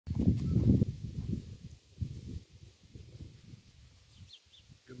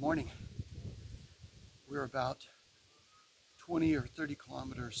morning. We're about 20 or 30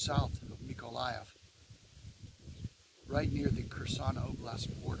 kilometers south of Mykolaiv, right near the Kherson Oblast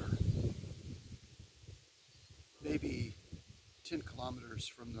border, maybe 10 kilometers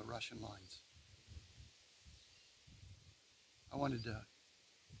from the Russian lines. I wanted to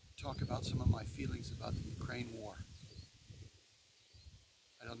talk about some of my feelings about the Ukraine war.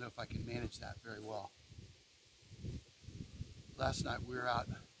 I don't know if I can manage that very well. Last night we were out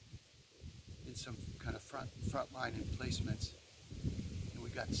in some kind of front line emplacements, and we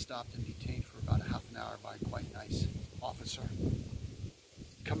got stopped and detained for about a half an hour by a quite nice officer.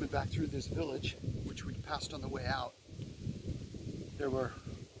 Coming back through this village, which we passed on the way out, there were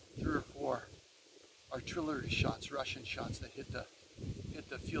 3 or 4 artillery shots, Russian shots, that hit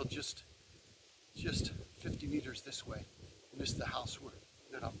the field just 50 meters this way. Missed the house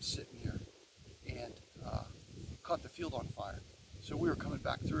that I'm sitting near, and caught the field on fire. So we were coming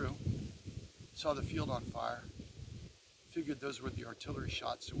back through, saw the field on fire, figured those were the artillery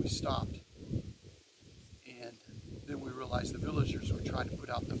shots, so we stopped. And then we realized the villagers were trying to put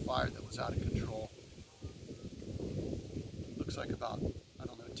out the fire that was out of control. Looks like about, I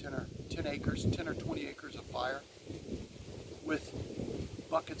don't know, 10 or 20 acres of fire with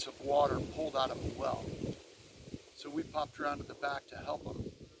buckets of water pulled out of a well. So we popped around to the back to help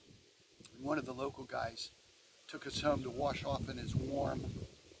them. And one of the local guys took us home to wash off in his warm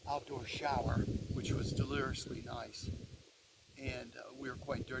outdoor shower, which was deliriously nice. And we were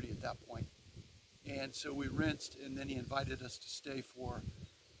quite dirty at that point. And so we rinsed, and then he invited us to stay for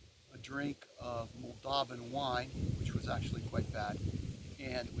a drink of Moldovan wine, which was actually quite bad.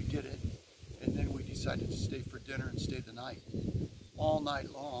 And we did it. And then we decided to stay for dinner and stay the night. All night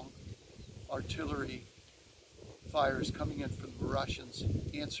long, artillery fires coming in from the Russians,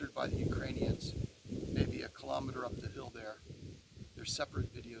 answered by the Ukrainians, maybe a kilometer up the hill there. There's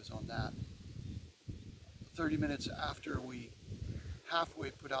separate videos on that. 30 minutes after we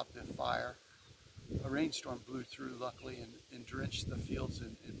halfway put out the fire, a rainstorm blew through, luckily, and drenched the fields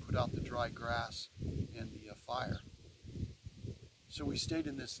and put out the dry grass and the fire. So we stayed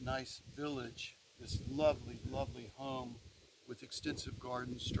in this nice village, this lovely, lovely home with extensive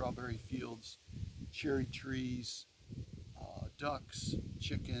gardens, strawberry fields, cherry trees, ducks,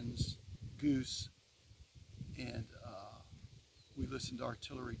 chickens, goose, and we listened to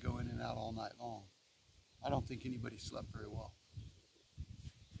artillery go in and out all night long. I don't think anybody slept very well.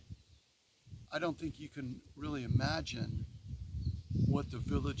 I don't think you can really imagine what the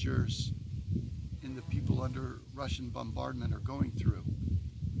villagers and the people under Russian bombardment are going through.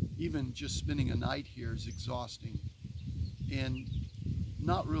 Even just spending a night here is exhausting, and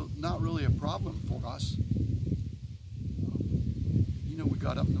not really a problem for us. You know, we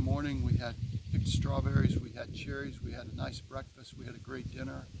got up in the morning, we had picked strawberries, we had cherries, we had a nice breakfast, we had a great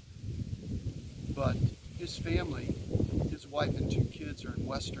dinner. But his family, his wife and 2 kids, are in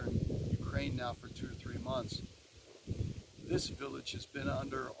western Ukraine now for 2 or 3 months. This village has been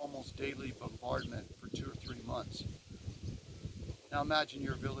under almost daily bombardment for 2 or 3 months. Now imagine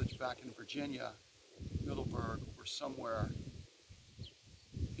your village back in Virginia, Middleburg, or somewhere,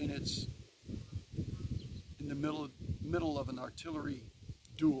 and it's in the middle of an artillery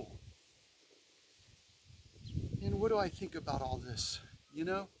duel. And what do I think about all this? You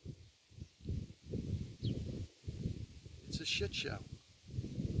know, it's a shit show.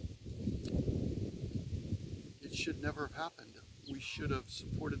 It should never have happened. We should have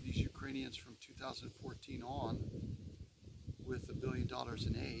supported these Ukrainians from 2014 on with $1 billion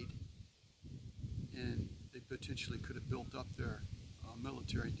in aid, and they potentially could have built up their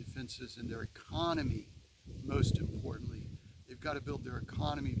military defenses and their economy. Most importantly, they've got to build their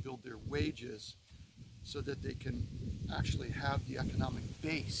economy, build their wages, so that they can actually have the economic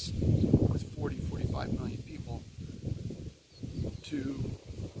base with 45 million people to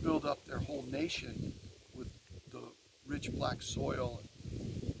build up their whole nation with the rich black soil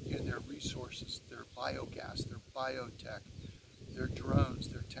and their resources, their biogas, their biotech, their drones,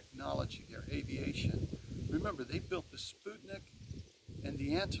 their technology, their aviation. Remember, they built the Sputnik and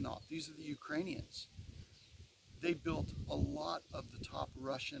the Antonov. These are the Ukrainians. They built a lot of the top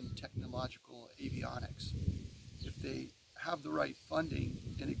Russian technological avionics. If they have the right funding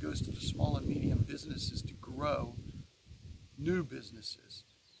and it goes to the small and medium businesses to grow new businesses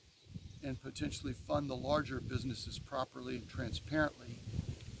and potentially fund the larger businesses properly and transparently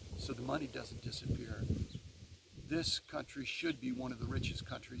so the money doesn't disappear, this country should be one of the richest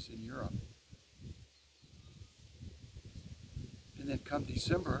countries in Europe. And then come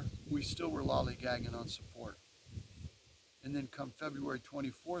December, we still were lollygagging on support. And then come February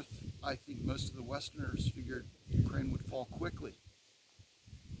 24th, I think most of the Westerners figured Ukraine would fall quickly.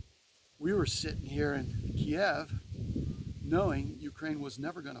 we were sitting here in Kiev knowing Ukraine was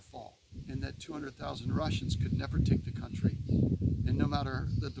never going to fall and that 200,000 Russians could never take the country. And no matter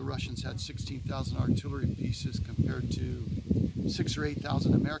that the Russians had 16,000 artillery pieces compared to 6,000 or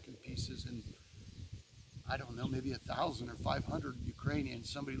 8,000 American pieces, and I don't know, maybe 1,000 or 500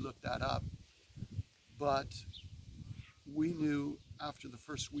 Ukrainians, somebody looked that up. But we knew after the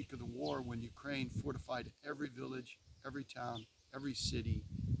first week of the war, when Ukraine fortified every village, every town, every city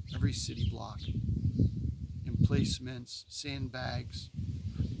block, emplacements, sandbags.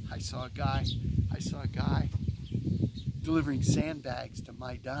 I saw a guy delivering sandbags to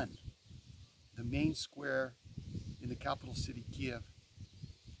Maidan, the main square in the capital city, Kiev,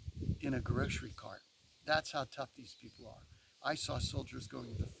 in a grocery cart. That's how tough these people are. I saw soldiers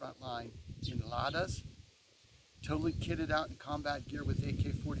going to the front line in Ladas, totally kitted out in combat gear with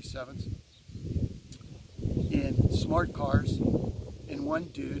AK-47s, in smart cars, and one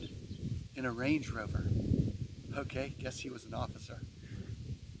dude in a Range Rover. Okay, guess he was an officer.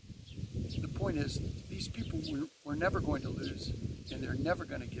 The point is, these people were never going to lose, and they're never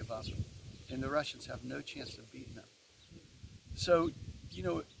going to give up, and the Russians have no chance of beating them. So, you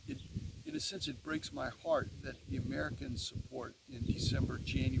know, in a sense, it breaks my heart that the American support in December,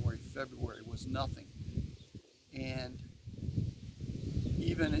 January, February was nothing. And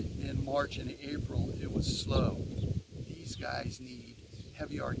even in March and April, it was slow. These guys need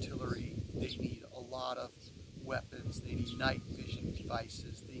heavy artillery. They need a lot of weapons. They need night vision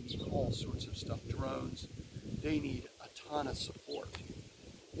devices. They need all sorts of stuff, drones. They need a ton of support.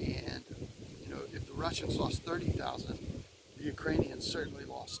 And, you know, if the Russians lost 30,000, the Ukrainians certainly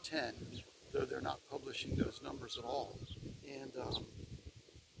lost 10, though they're not publishing those numbers at all. And,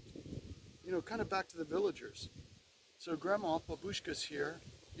 you know, kind of back to the villagers. So Grandma, Babushka's here,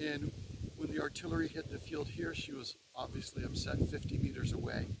 and when the artillery hit the field here, she was obviously upset 50 meters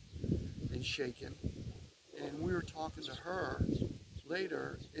away and shaken. And we were talking to her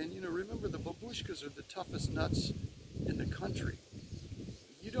later, and you know, remember the babushkas are the toughest nuts in the country.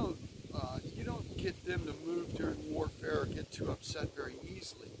 You don't get them to move during warfare or get too upset very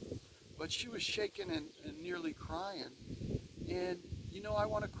easily. But she was shaking and nearly crying, and you know, I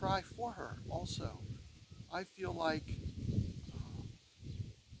want to cry for her also. I feel like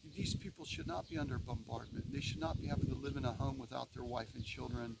these people should not be under bombardment. They should not be having to live in a home without their wife and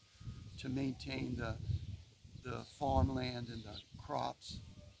children to maintain the farmland and the crops.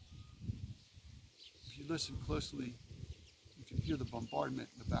 If you listen closely, you can hear the bombardment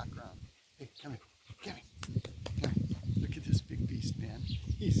in the background. Hey, come here, come here, come here. Look at this big beast, man.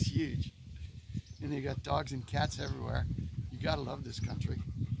 He's huge. And they got dogs and cats everywhere. You gotta love this country.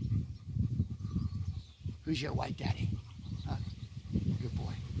 Who's your white daddy? Huh? Good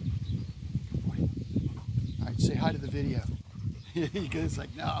boy. Good boy. All right, say hi to the video. He goes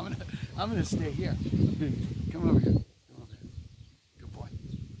like, no, I'm gonna stay here. Come over here. Come over here. Good boy.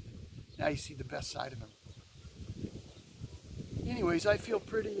 Now you see the best side of him. Anyways, I feel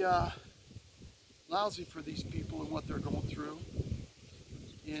pretty lousy for these people and what they're going through.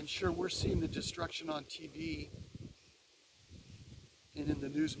 And sure, we're seeing the destruction on TV and in the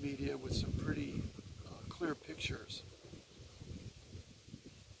news media with some pretty clear pictures.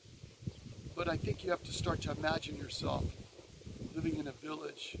 But I think you have to start to imagine yourself living in a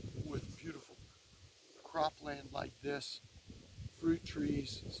village with beautiful cropland like this, fruit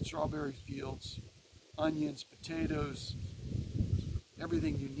trees, strawberry fields, onions, potatoes,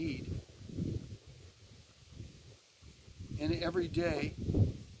 everything you need. And every day,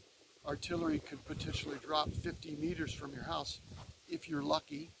 artillery could potentially drop 50 meters from your house if you're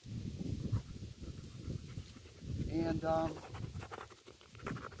lucky. And,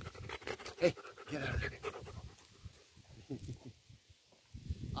 hey, get out of here.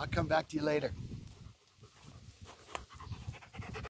 I'll come back to you later.